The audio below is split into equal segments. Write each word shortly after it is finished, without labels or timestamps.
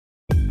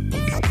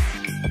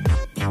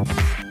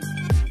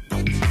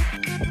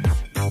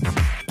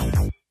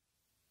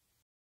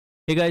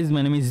Hey guys,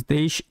 my name is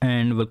Hitesh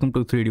and welcome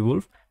to 3D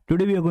Wolf.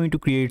 Today we are going to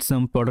create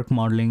some product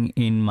modeling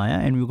in Maya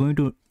and we're going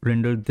to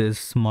render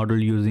this model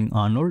using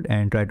Arnold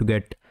and try to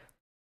get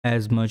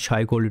as much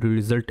high quality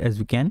result as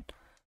we can.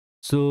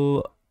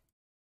 So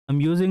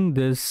I'm using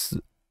this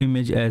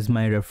image as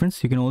my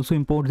reference. You can also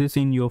import this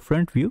in your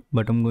front view,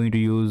 but I'm going to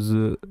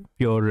use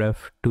pure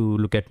ref to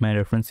look at my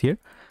reference here.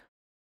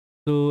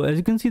 So as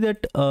you can see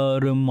that our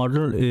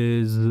model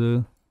is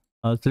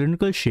a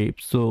cylindrical shape.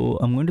 So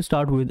I'm going to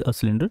start with a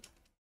cylinder.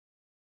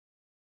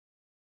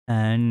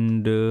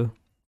 And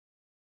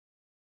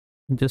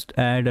just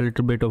add a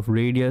little bit of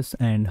radius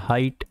and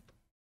height.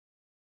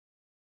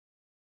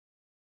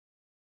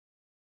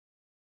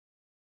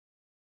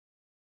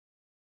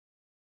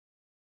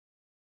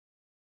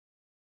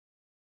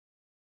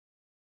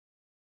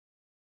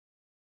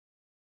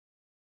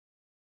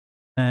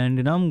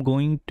 And now I'm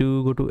going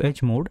to go to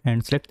edge mode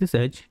and select this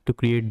edge to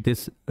create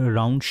this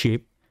round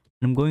shape.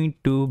 I'm going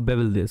to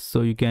bevel this,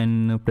 so you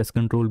can press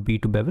Ctrl B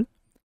to bevel.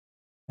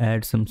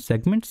 Add some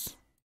segments.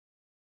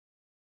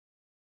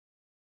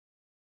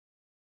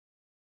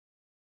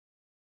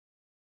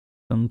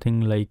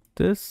 Something like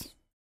this.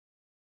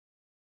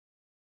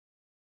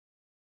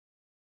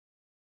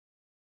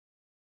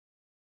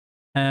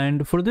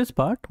 And for this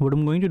part, what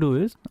I'm going to do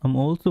is I'm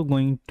also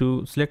going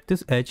to select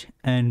this edge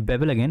and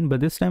bevel again, but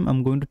this time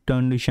I'm going to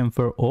turn the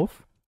chamfer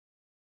off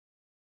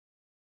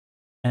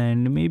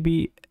and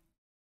maybe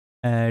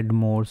add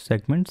more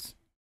segments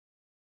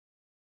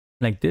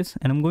like this,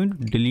 and I'm going to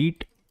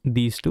delete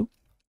these two.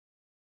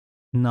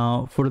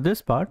 Now for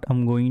this part,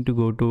 I'm going to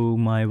go to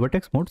my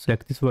vertex mode,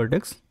 select this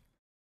vertex,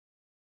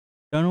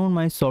 turn on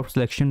my soft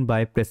selection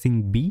by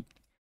pressing B,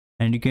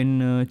 and you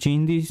can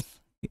change this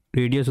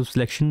radius of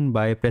selection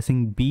by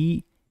pressing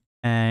B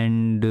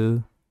and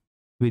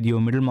with your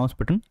middle mouse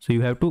button. So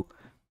you have to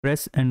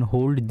press and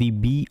hold the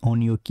B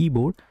on your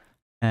keyboard,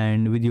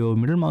 and with your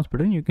middle mouse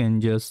button you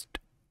can just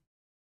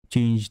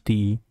change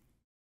the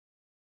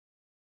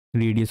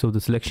radius of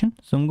the selection.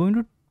 So I'm going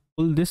to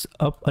pull this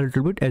up a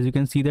little bit. As you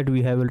can see that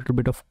we have a little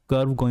bit of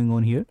curve going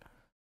on here,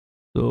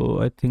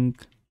 so I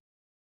think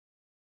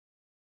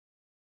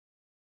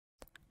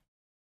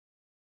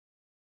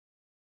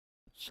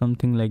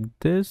something like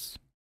this.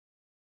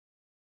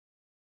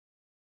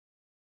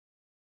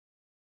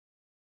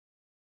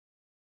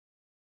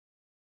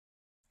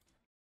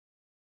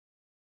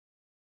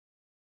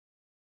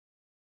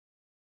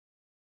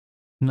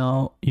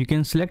 Now you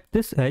can select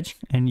this edge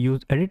and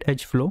use edit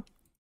edge flow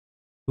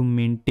to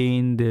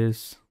maintain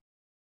this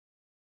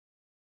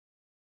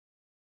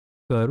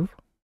curve.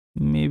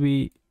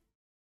 Maybe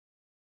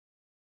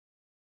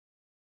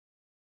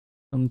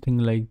something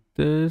like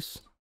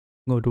this.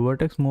 Go to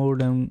vertex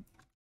mode and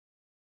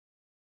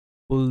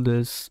pull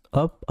this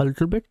up a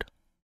little bit.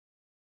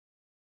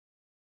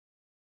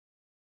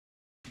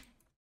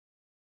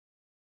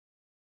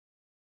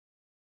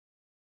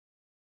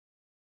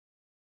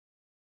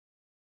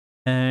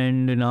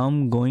 And now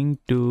I'm going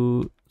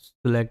to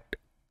select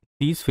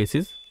these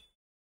faces,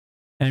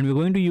 and we're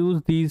going to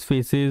use these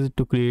faces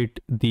to create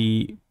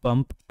the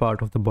pump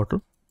part of the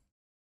bottle.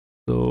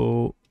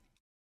 So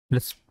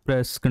let's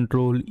press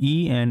Ctrl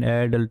E and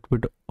add a little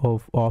bit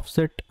of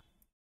offset.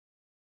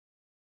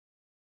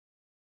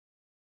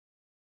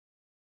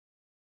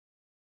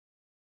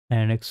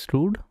 And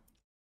extrude.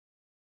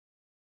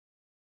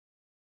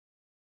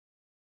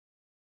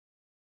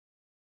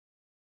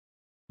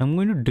 I'm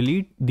going to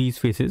delete these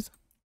faces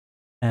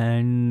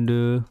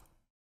and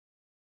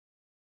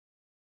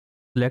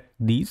select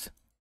these,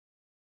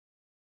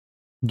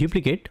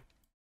 duplicate,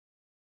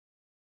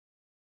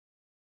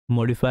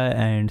 modify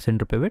and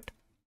center pivot.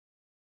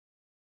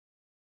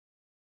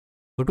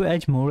 Go to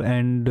edge mode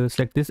and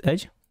select this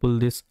edge, pull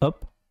this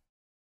up.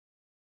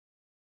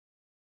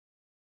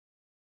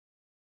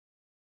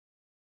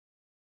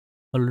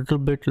 A little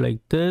bit like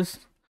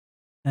this,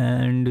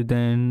 and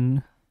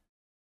then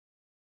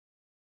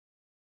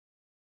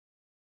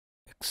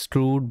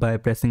extrude by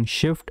pressing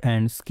shift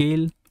and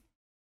scale.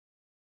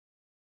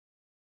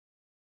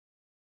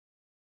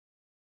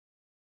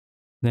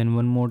 Then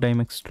one more time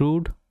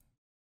extrude.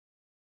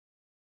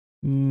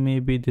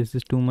 Maybe this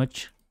is too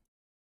much.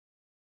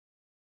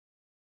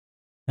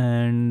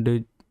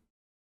 And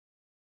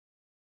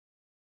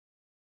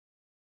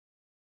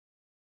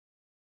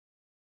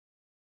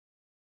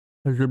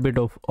a little bit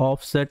of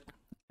offset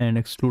and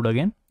extrude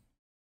again.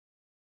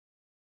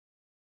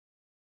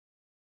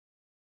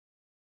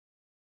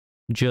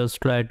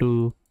 Just try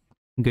to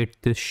get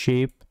this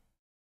shape.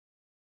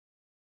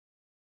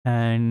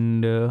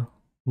 And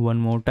one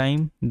more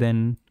time,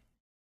 then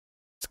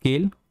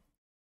scale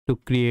to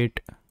create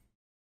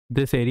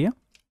this area,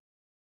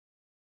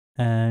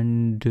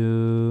 and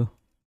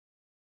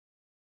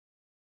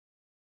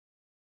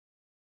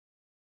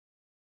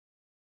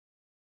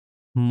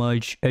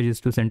merge edges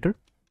to center.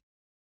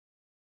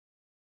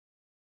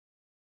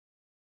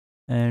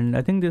 And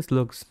I think this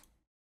looks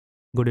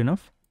good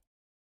enough.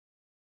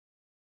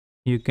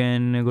 You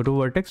can go to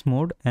vertex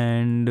mode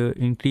and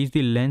increase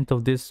the length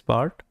of this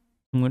part.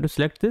 I'm going to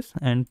select this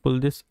and pull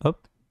this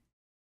up.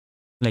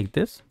 like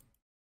this.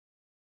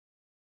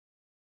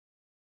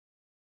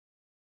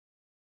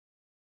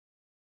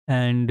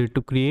 And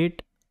to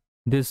create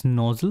this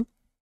nozzle,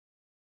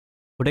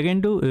 what I can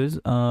do is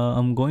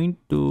I'm going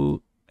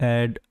to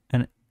add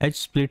an edge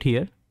split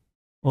here,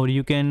 or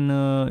you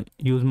can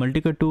use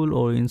multi-cut tool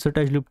or insert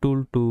edge loop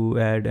tool to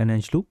add an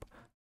edge loop.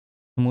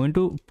 I'm going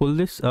to pull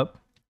this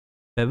up,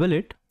 bevel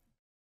it,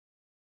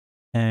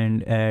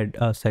 and add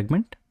a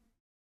segment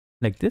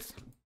like this.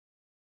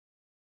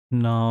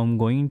 Now I'm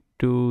going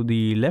to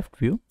the left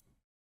view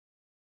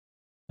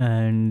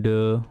and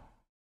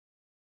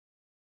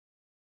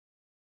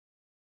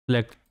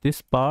select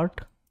this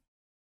part,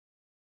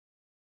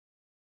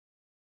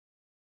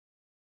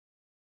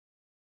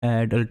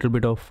 add a little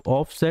bit of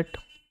offset,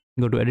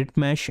 go to edit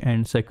mesh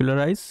and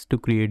circularize to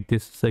create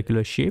this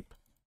circular shape.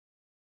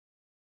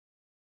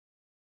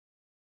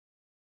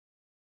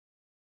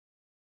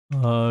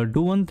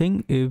 Do one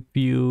thing, if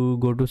you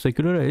go to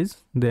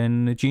circularize,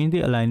 then change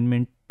the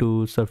alignment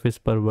to surface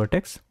per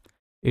vertex.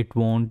 It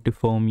won't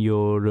deform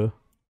your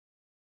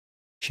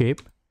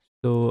shape.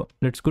 So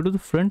let's go to the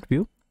front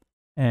view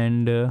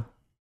and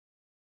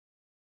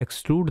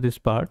extrude this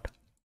part.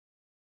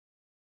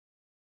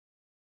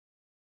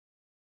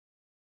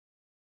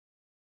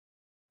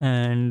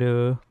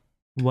 And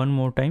one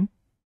more time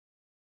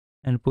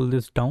and pull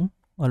this down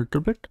a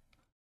little bit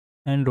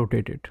and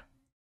rotate it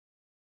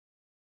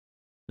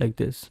like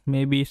this.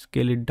 Maybe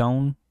scale it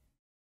down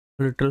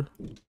a little.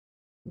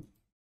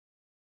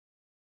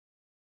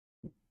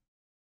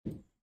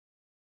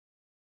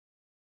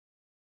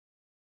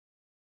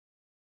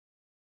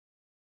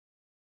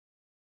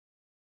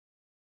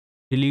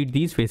 Delete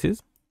these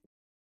faces.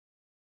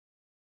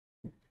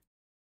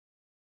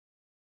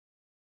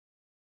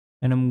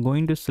 And I'm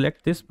going to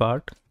select this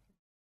part,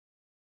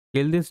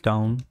 scale this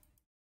down.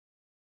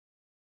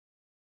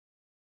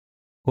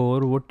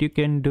 Or what you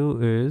can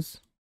do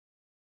is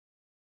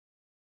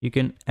you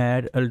can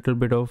add a little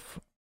bit of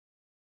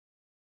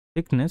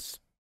thickness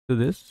to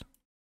this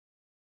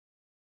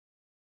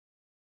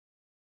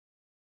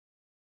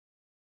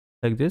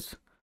like this.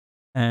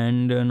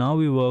 And now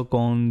we work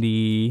on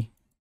the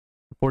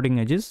supporting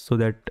edges so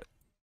that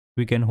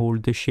we can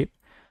hold this shape.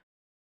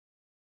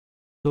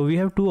 So we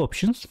have two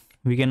options.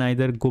 We can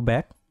either go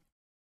back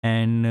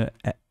and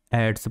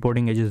add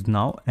supporting edges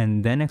now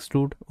and then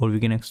extrude, or we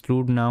can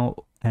extrude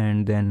now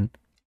and then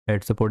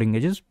add supporting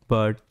edges,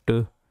 but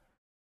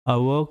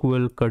our work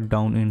will cut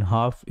down in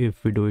half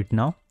if we do it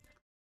now.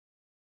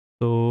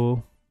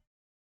 So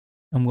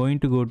I'm going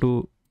to go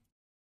to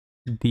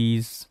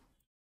these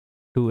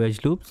two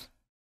edge loops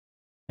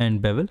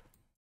and bevel,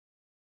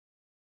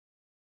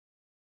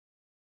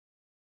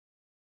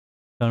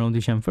 turn on the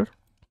chamfer.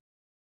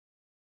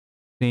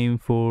 Same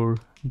for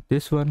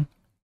this one.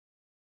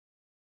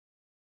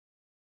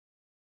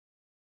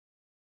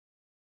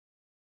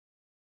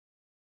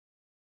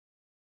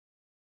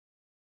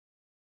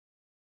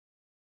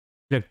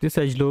 Select this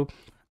edge loop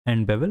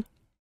and bevel.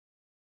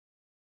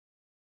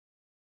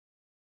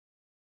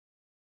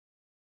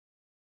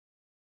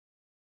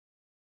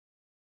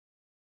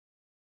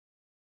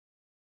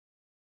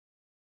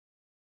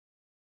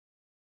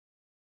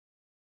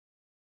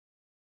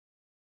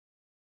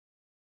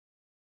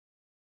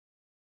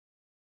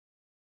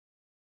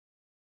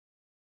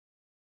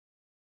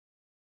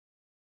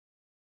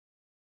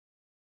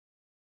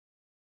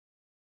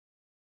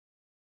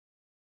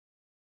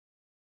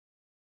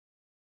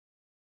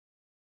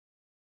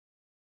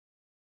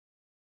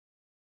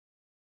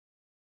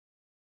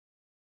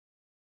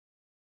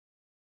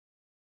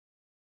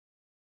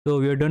 So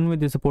we are done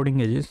with the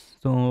supporting edges.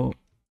 So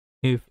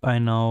if I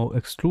now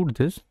extrude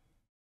this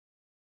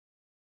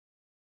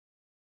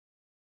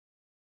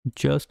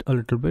just a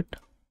little bit,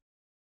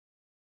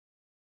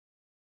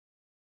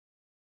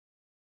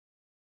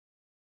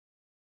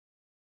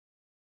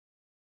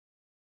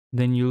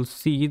 then you'll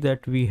see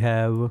that we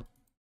have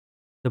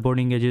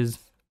supporting edges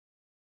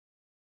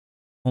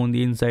on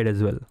the inside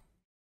as well.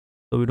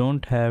 So we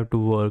don't have to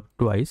work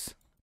twice.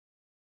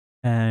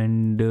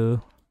 And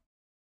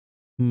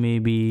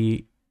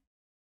maybe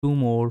two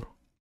more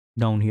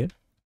down here.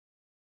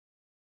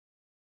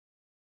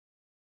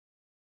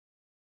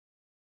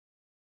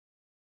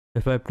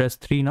 If I press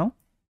 3 now,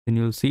 then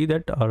you'll see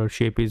that our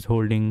shape is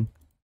holding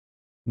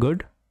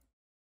good.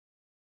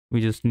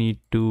 We just need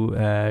to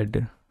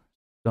add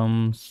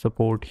some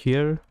support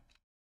here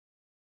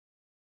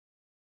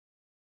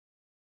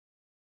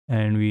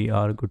and we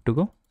are good to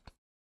go.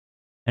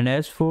 And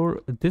as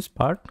for this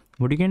part,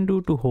 what you can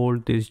do to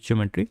hold this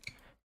geometry,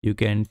 you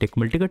can take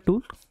multi-cut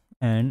tool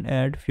and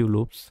add few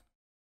loops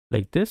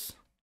like this.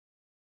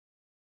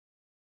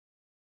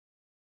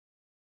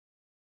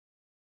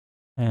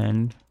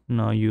 And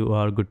now you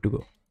are good to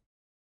go.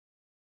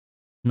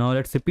 Now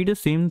let's repeat the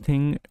same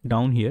thing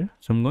down here.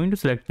 So I'm going to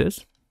select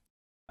this,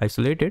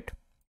 isolate it,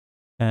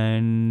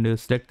 and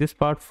select this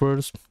part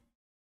first.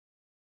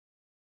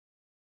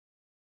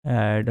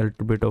 Add a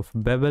little bit of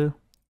bevel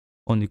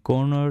on the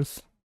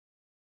corners.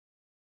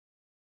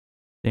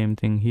 Same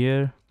thing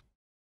here.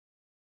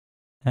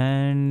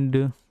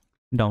 And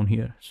down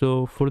here.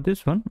 So for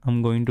this one,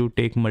 I'm going to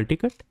take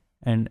multicut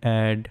and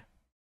add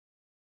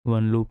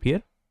one loop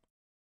here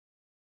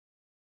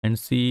and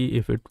see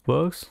if it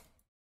works.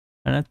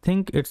 And I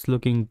think it's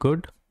looking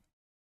good.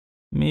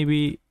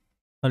 Maybe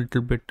a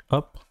little bit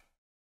up.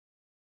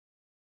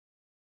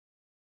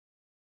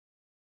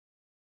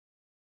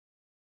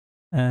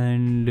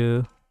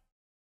 And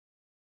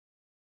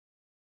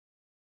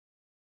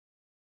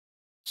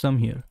some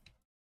here.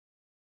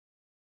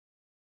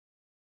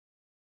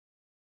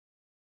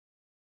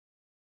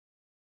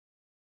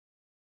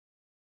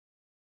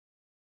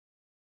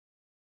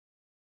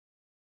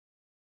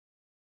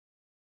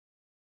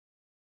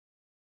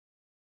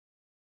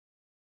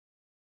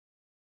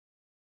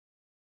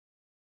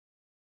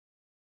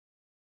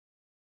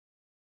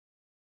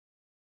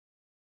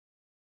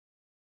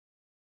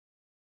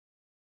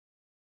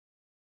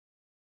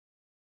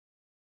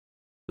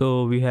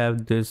 So we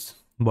have this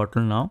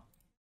bottle now,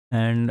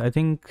 and I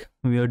think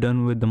we are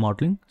done with the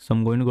modeling. So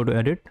I'm going to go to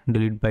edit,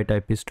 delete by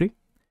type history,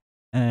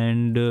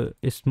 and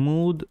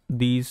smooth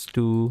these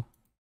two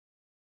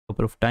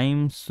couple of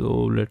times. So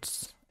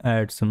let's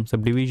add some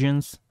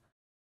subdivisions,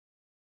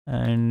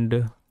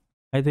 and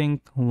I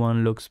think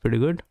one looks pretty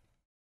good.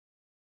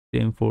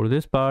 Same for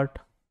this part,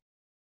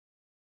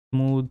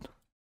 smooth,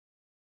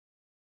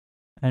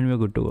 and we're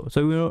good to go.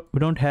 So we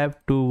don't have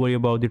to worry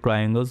about the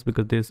triangles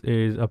because this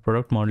is a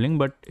product modeling.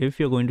 But if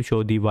you're going to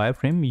show the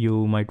wireframe,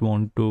 you might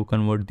want to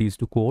convert these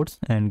to quotes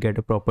and get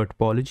a proper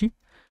topology.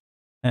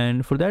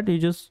 And for that, you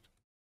just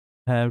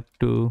have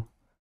to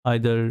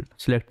either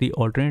select the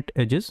alternate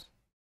edges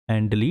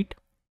and delete,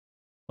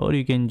 or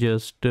you can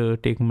just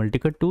take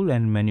multicut tool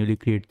and manually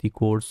create the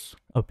quotes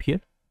up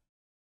here.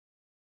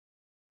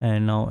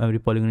 And now every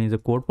polygon is a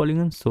quote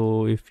polygon.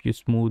 So if you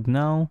smooth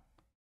now,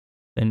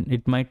 then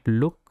it might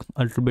look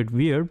a little bit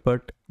weird,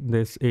 but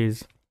this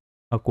is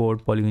a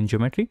quote polygon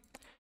geometry.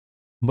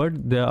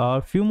 But there are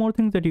a few more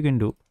things that you can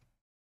do.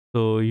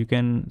 So you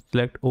can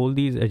select all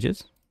these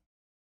edges,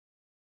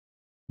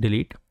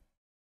 delete,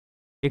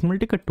 take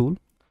multicut tool,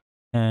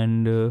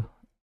 and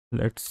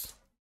let's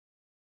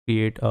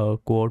create a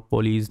quote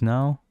polys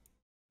now,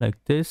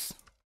 like this.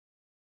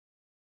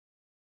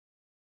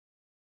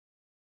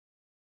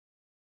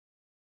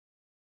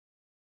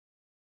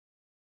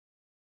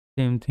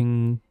 Same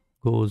thing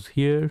goes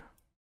here.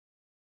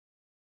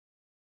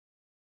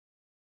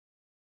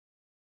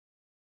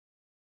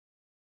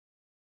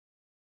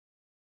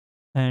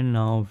 And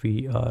now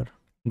we are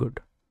good.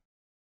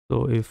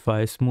 So if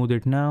I smooth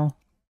it now,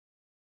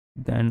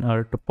 then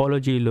our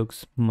topology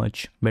looks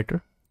much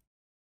better.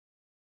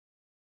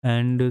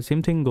 And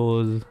same thing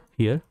goes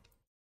here.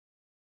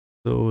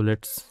 So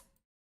let's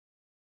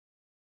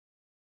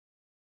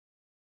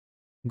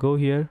go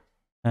here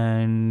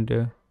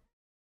and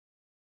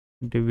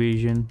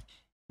division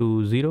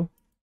to 0.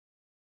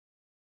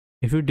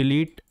 If you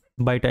delete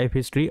by type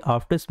history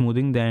after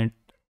smoothing, then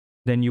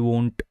you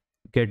won't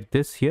get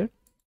this here.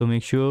 So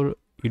make sure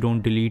you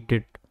don't delete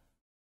it.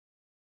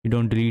 You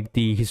don't delete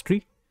the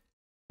history.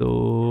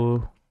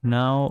 So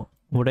now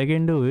what I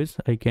can do is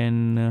I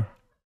can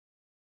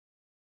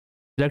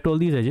select all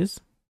these edges,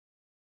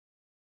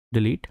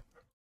 delete,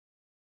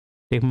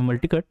 take my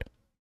multicut,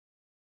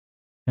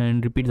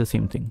 and repeat the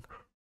same thing.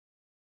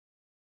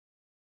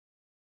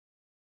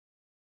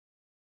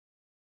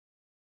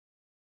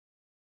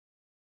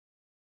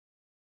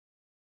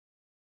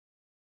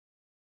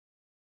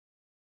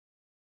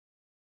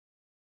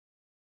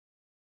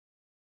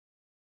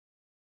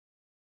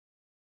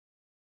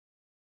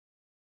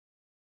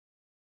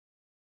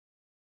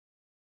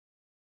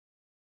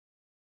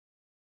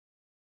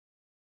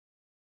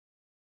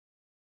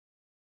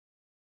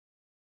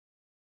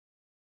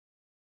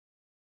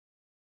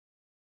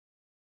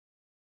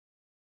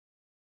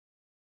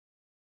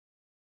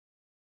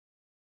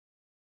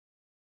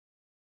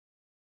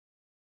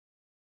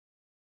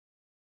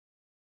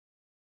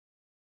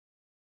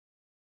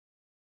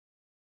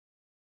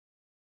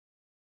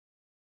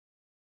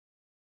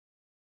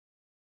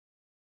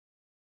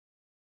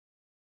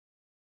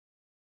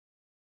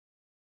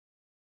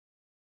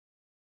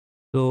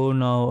 So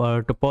now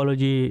our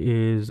topology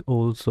is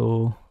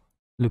also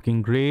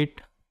looking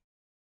great.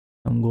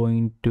 I'm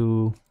going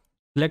to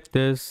select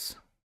this,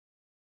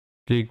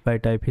 delete by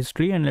type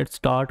history, and let's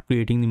start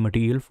creating the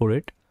material for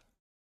it.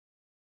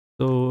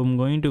 So I'm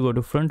going to go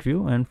to front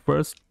view, and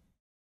first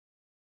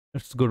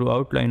let's go to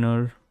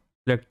outliner,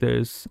 select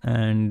this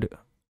and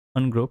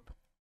ungroup,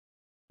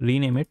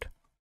 rename it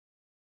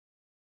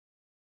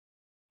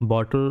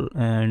bottle,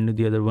 and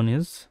the other one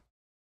is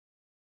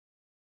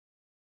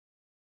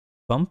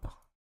pump.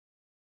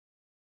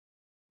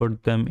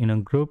 Put them in a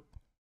group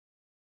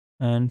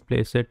and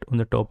place it on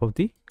the top of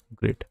the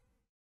grid.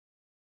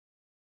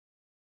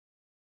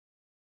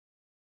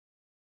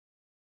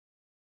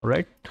 All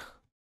right.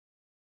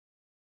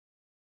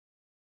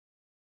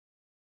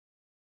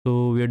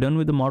 So we are done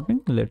with the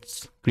modeling.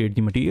 Let's create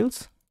the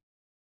materials.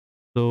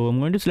 So I'm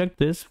going to select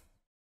this,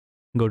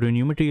 go to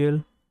new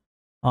material,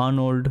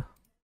 Arnold,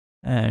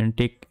 and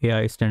take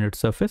AI standard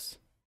surface.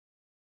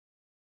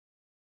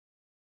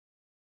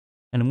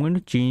 And I'm going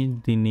to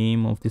change the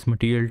name of this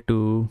material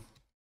to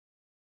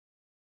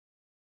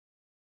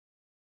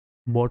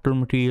bottle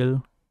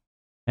material,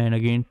 and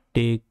again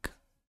take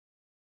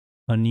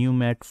a new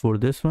mat for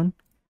this one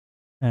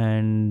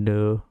and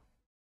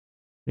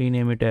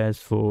rename it as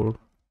for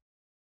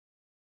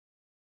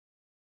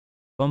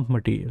pump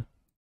material.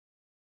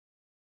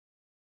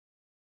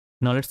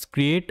 Now let's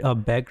create a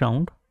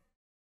background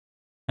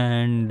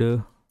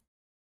and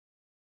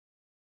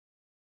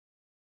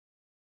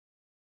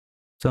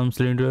some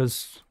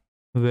cylinders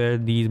where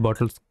these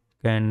bottles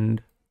can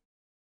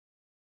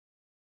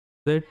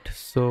sit.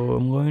 So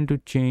I'm going to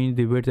change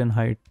the width and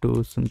height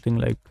to something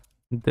like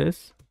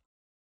this.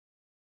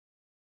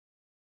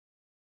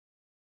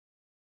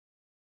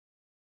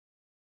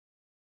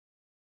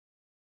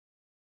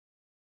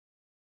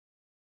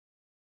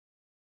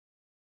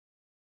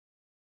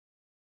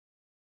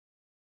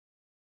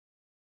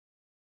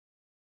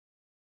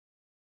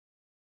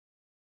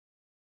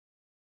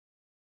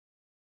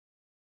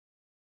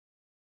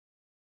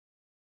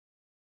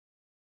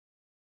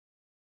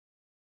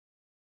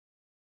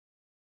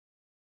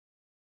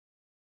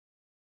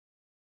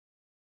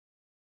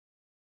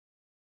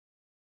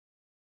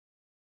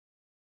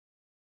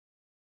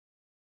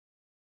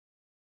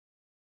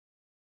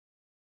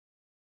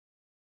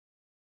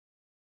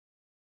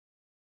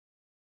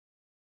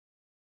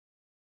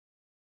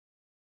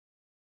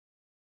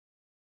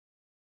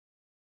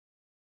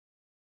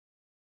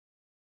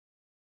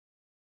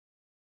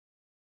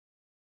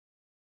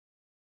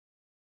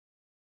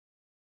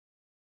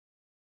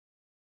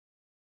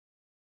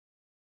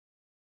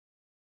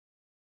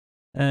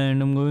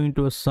 And I'm going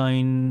to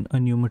assign a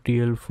new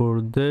material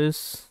for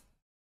this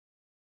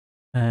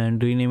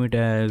and rename it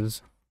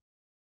as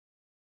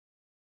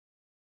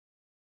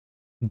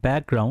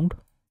background.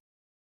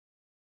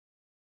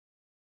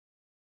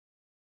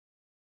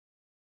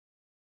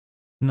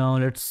 Now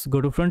let's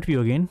go to front view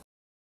again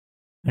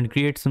and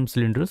create some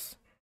cylinders.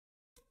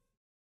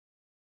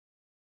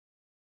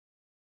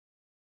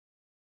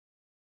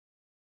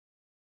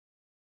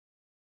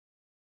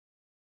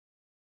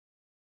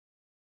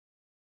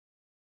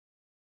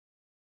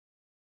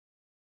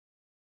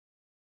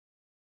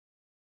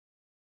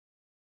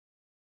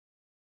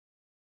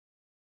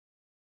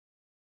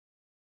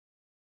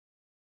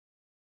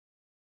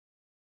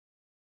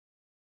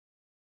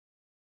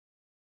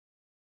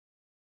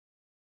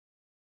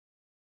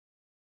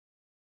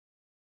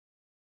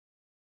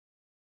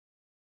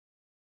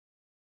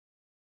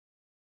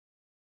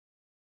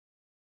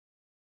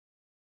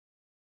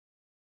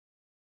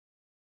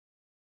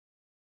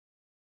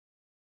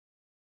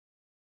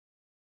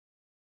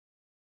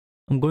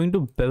 I'm going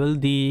to bevel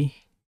the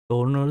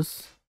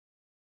corners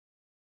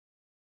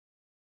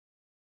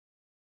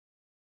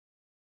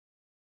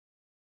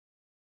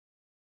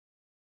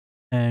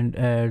and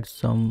add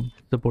some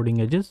supporting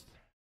edges.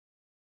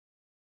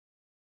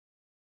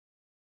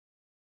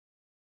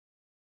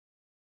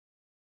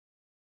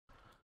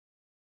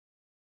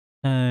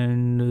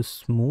 And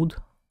smooth.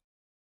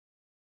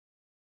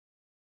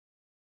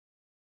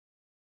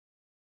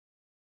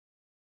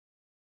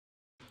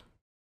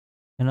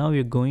 And now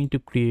we're going to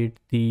create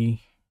the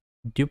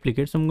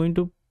duplicates. I'm going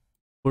to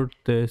put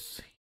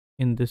this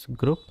in this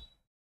group.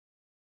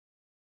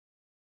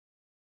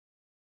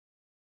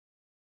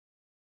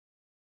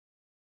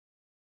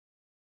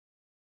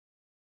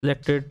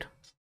 Select it,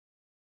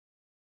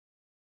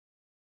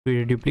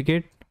 create a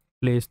duplicate,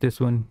 place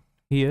this one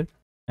here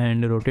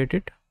and rotate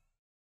it.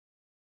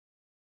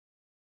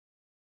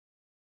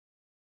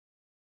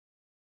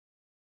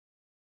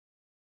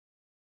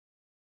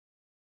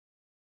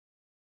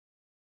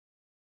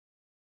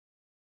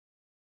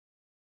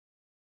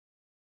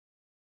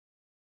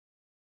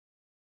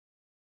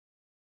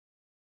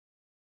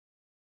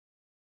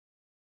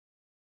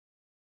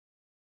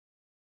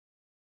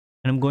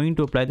 And I'm going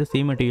to apply the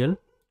same material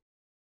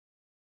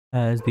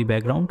as the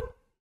background.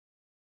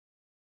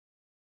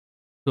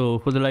 So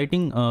for the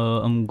lighting,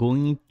 I'm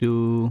going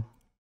to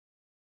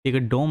take a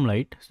dome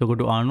light. So go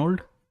to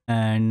Arnold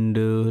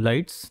and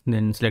lights,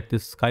 then select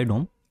this sky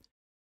dome.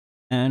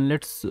 And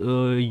let's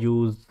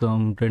use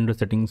some render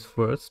settings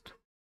first.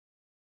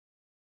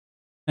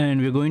 And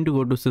we're going to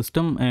go to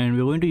system and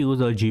we're going to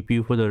use our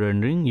GPU for the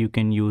rendering. You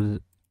can use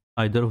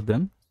either of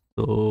them.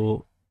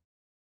 So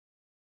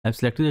I've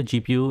selected the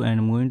GPU and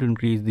I'm going to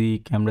increase the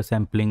camera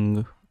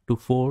sampling to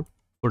 4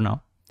 for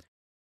now.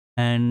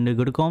 And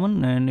go to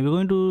common and we're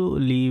going to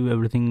leave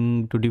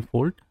everything to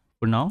default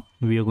for now.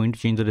 We are going to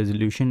change the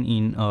resolution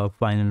in our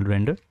final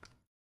render.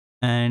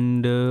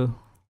 And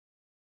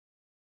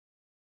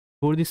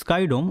for the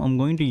sky dome, I'm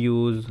going to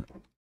use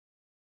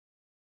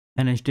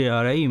an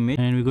HDRI image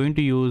and we're going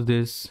to use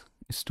this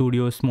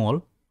studio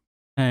small.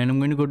 And I'm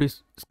going to go to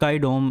sky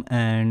dome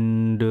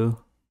and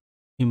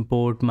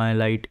import my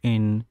light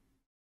in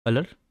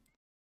color.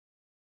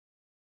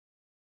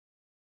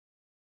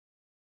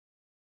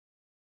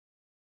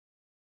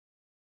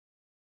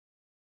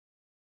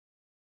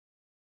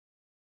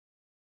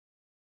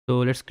 So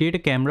let's create a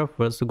camera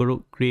first. So go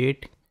to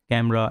create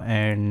camera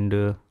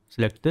and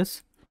select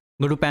this.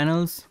 Go to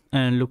panels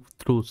and look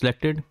through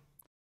selected,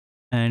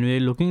 and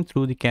we're looking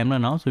through the camera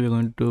now. So we're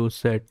going to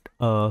set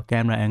a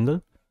camera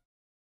angle,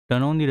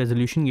 turn on the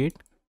resolution gate,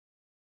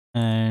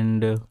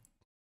 and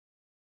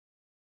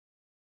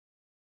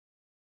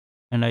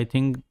I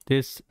think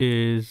this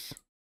is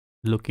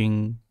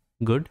looking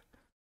good.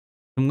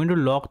 I'm going to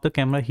lock the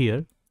camera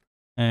here,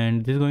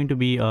 and this is going to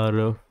be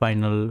our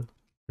final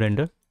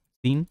render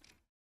scene.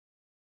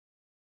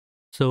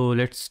 So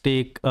let's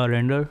take a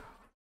render.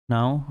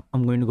 Now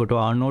I'm going to go to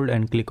Arnold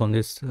and click on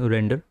this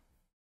render.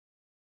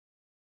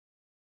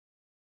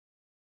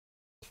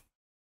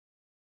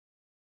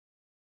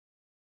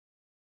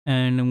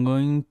 And I'm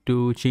going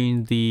to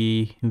change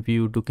the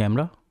view to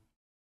camera.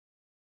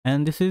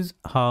 And this is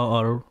how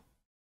our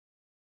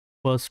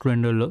first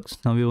render looks.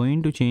 Now we're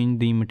going to change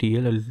the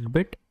material a little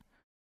bit.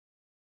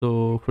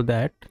 So for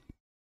that,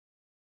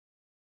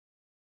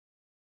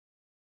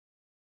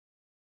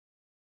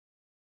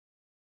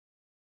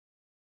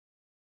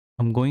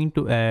 I'm going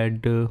to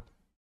add a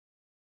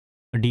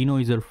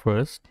denoiser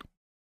first.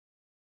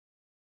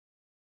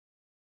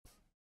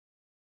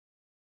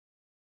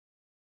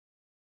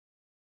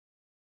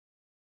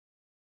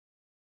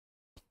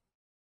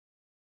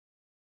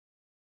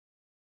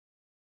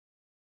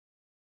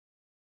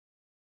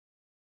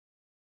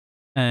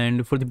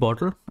 And for the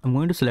bottle, I'm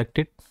going to select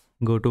it,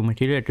 go to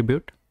material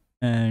attribute,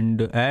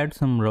 and add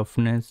some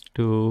roughness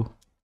to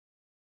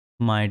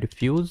my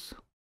diffuse,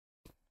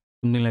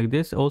 something like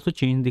this. Also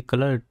change the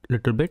color a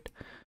little bit.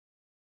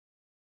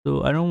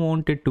 So I don't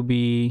want it to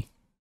be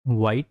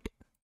white,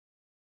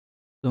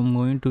 so I'm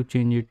going to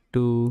change it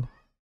to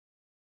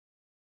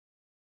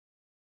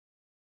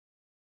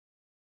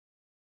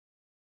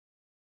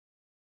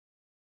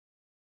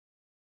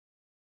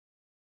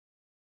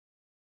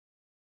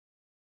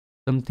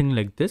something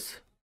like this.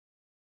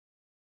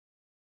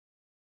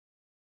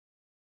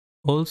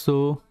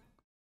 Also,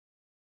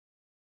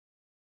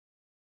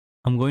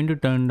 I'm going to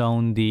turn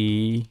down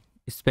the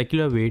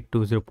specular weight to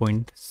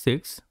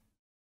 0.6.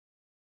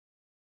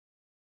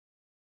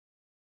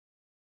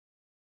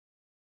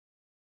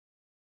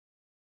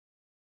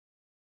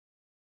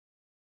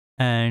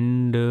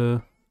 And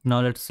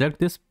now let's select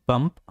this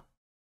pump,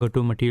 go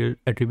to material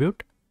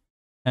attribute,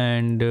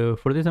 and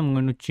for this I'm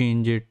going to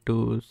change it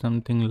to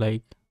something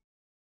like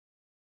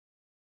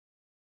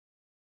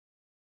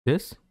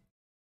this.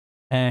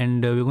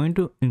 And we're going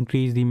to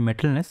increase the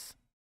metalness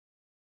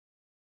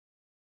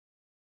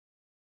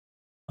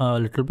a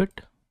little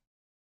bit.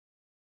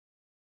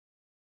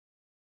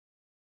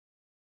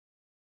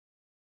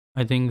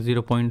 I think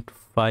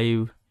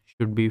 0.5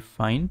 should be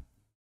fine.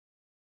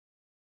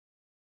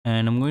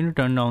 And I'm going to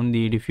turn down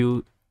the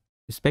diffuse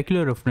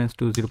specular reference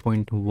to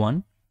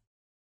 0.1.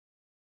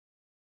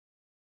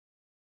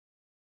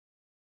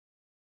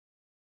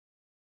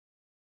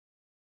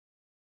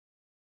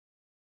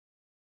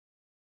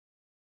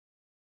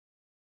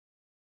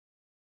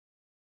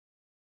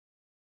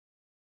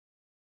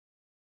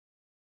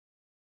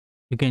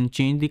 You can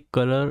change the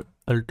color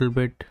a little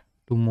bit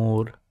to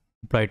more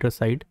brighter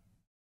side.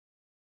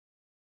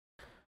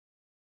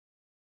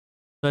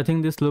 So I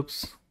think this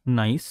looks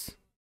nice.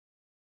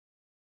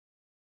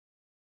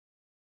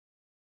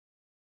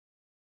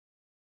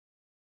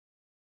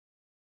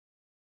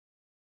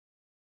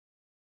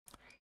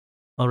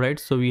 Alright,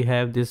 so we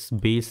have this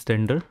base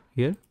render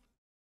here.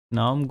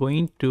 Now I'm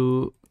going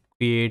to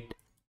create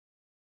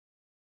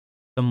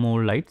some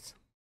more lights.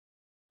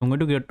 I'm going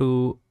to get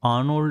to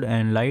Arnold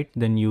and light,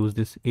 then use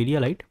this area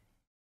light.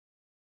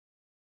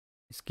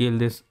 Scale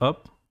this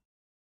up.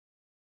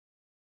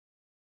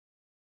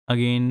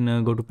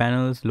 Again, go to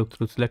panels, look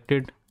through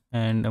selected,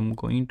 and I'm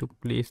going to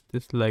place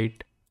this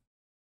light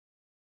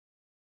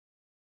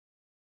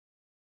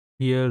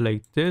here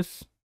like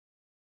this.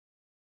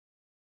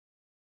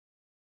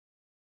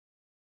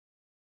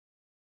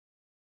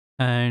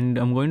 And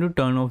I'm going to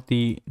turn off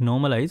the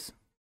normalize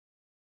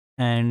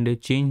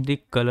and change the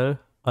color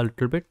a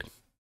little bit,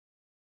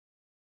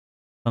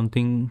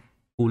 something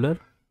cooler,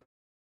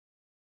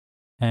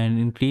 and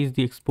increase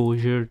the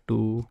exposure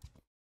to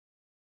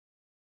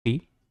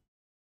 3.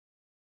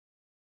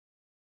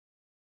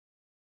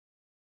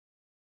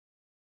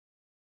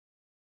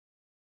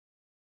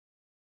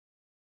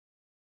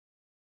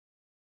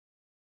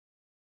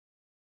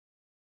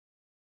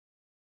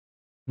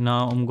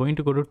 Now I'm going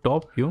to go to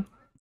top view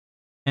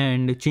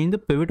and change the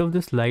pivot of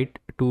this light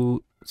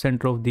to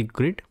center of the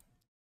grid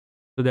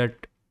so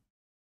that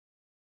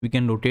we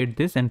can rotate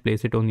this and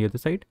place it on the other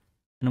side.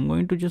 And I'm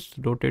going to just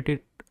rotate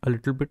it a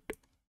little bit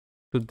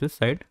to this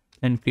side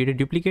and create a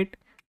duplicate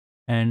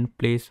and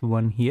place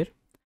one here.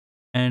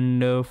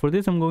 And for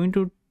this I'm going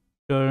to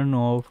turn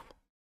off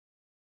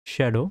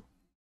shadow,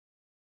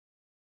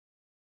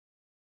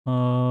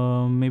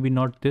 maybe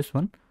not this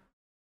one,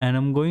 and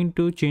I'm going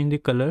to change the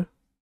color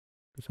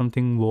to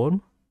something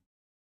warm.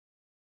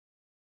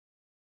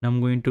 I'm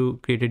going to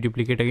create a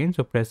duplicate again,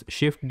 so press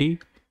Shift D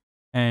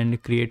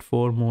and create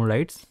 4 more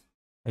lights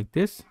like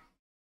this,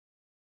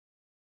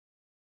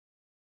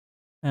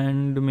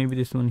 and maybe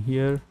this one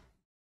here.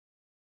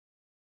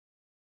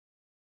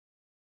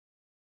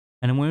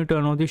 And I'm going to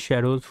turn off the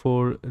shadows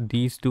for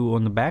these two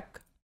on the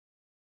back.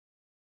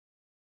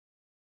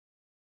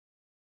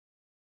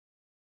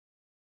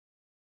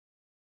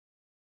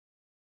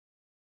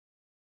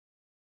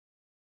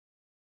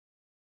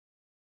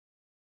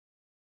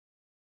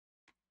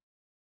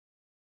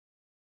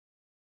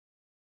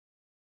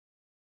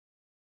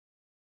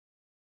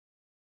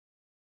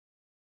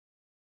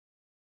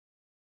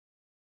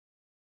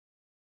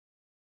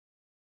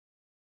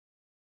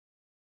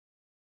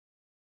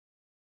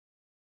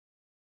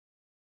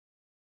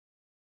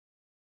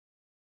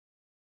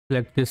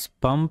 Select this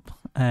pump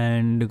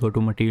and go to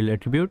material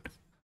attribute.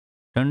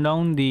 Turn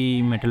down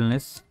the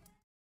metalness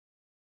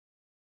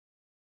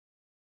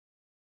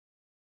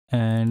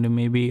and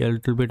maybe a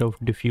little bit of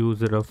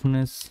diffuse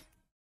roughness.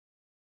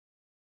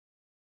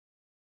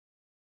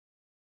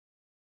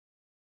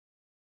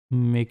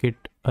 Make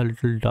it a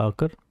little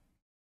darker.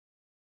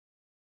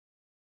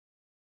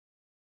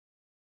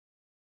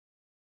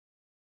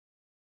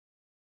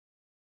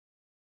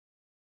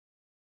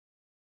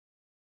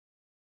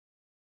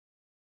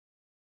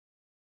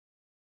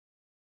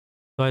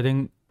 So I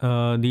think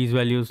these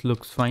values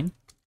looks fine.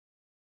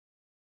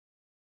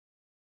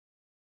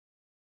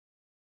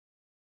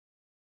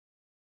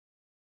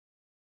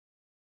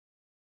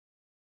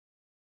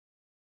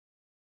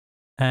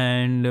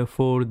 And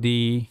for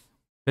the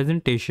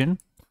presentation,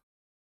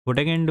 what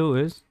I can do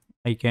is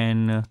I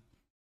can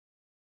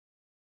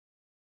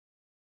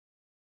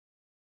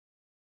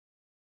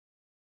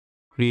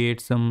create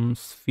some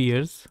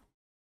spheres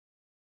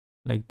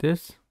like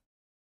this.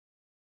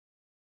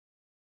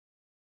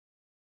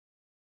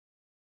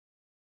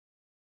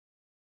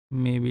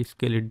 Maybe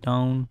scale it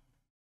down.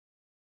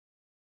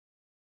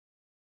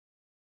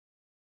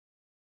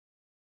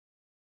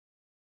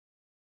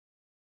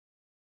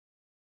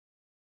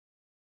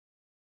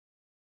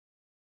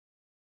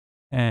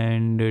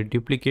 And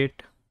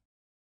duplicate.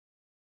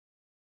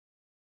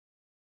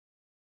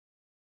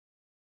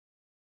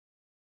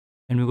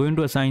 And we're going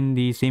to assign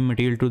the same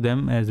material to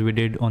them as we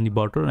did on the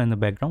border and the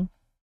background.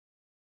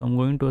 So I'm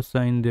going to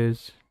assign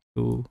this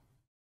to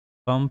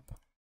pump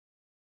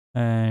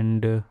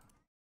and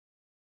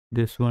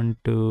this one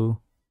to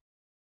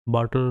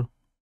bottle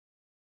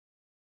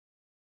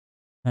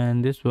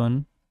and this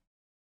one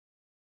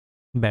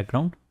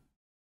background.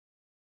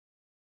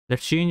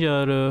 Let's change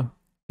our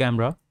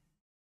camera.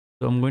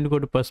 So I'm going to go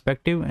to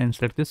perspective and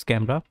select this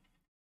camera,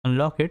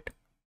 unlock it.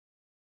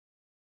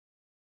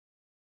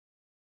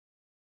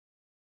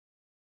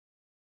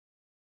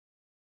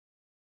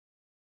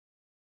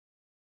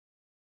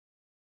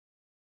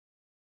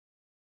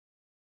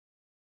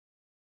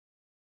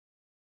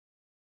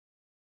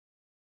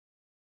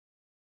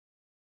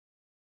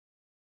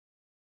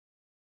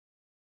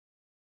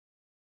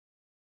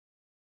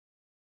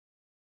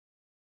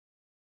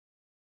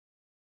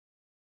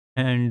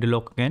 And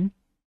lock again.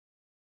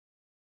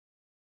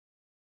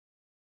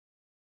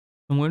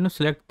 I'm going to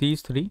select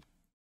these three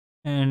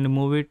and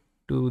move it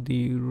to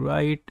the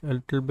right a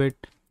little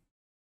bit.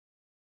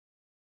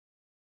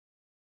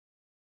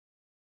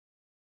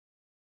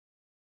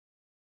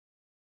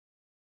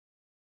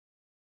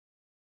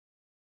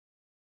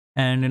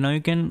 And now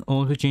you can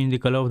also change the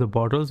color of the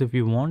bottles if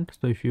you want.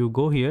 So if you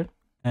go here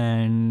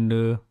and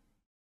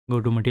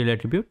go to material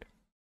attribute.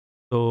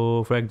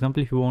 So for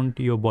example, if you want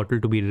your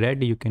bottle to be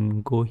red, you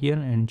can go here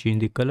and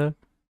change the color,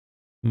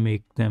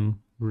 make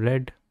them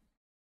red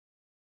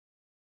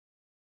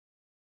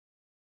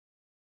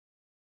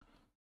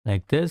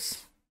like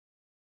this,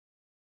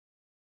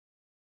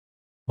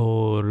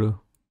 or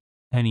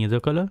any other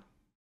color.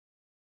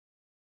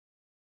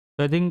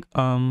 So I think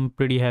I'm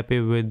pretty happy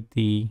with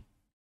the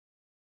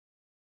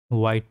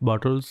white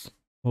bottles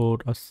or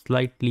a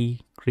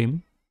slightly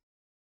cream.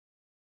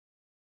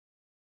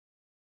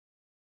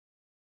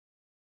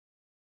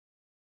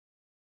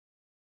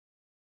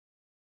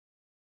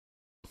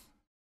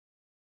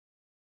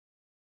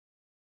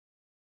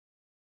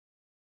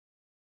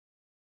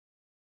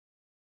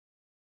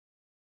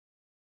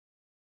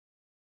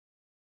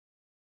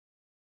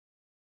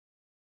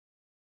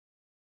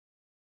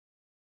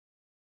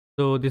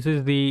 So this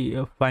is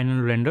the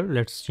final render.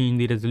 Let's change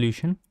the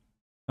resolution.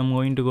 I'm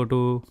going to go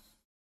to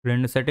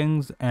render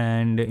settings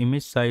and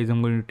image size.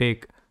 I'm going to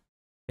take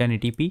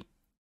 1080p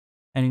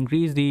and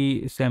increase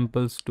the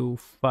samples to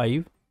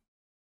 5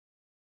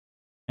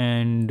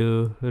 and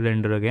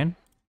render again.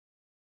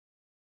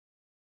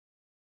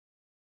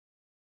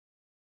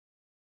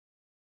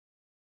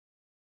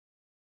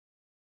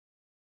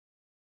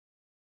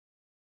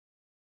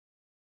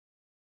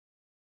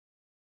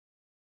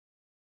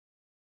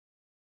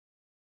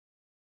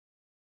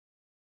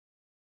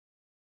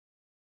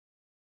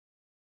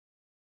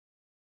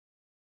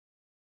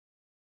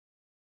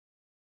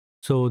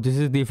 So this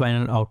is the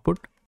final output.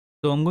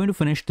 So I'm going to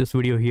finish this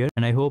video here,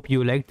 and I hope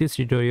you liked this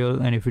tutorial,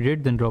 and if you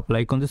did, then drop a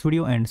like on this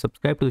video and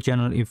subscribe to the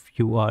channel if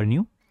you are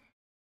new,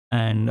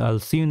 and I'll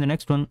see you in the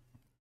next one.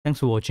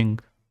 Thanks for watching.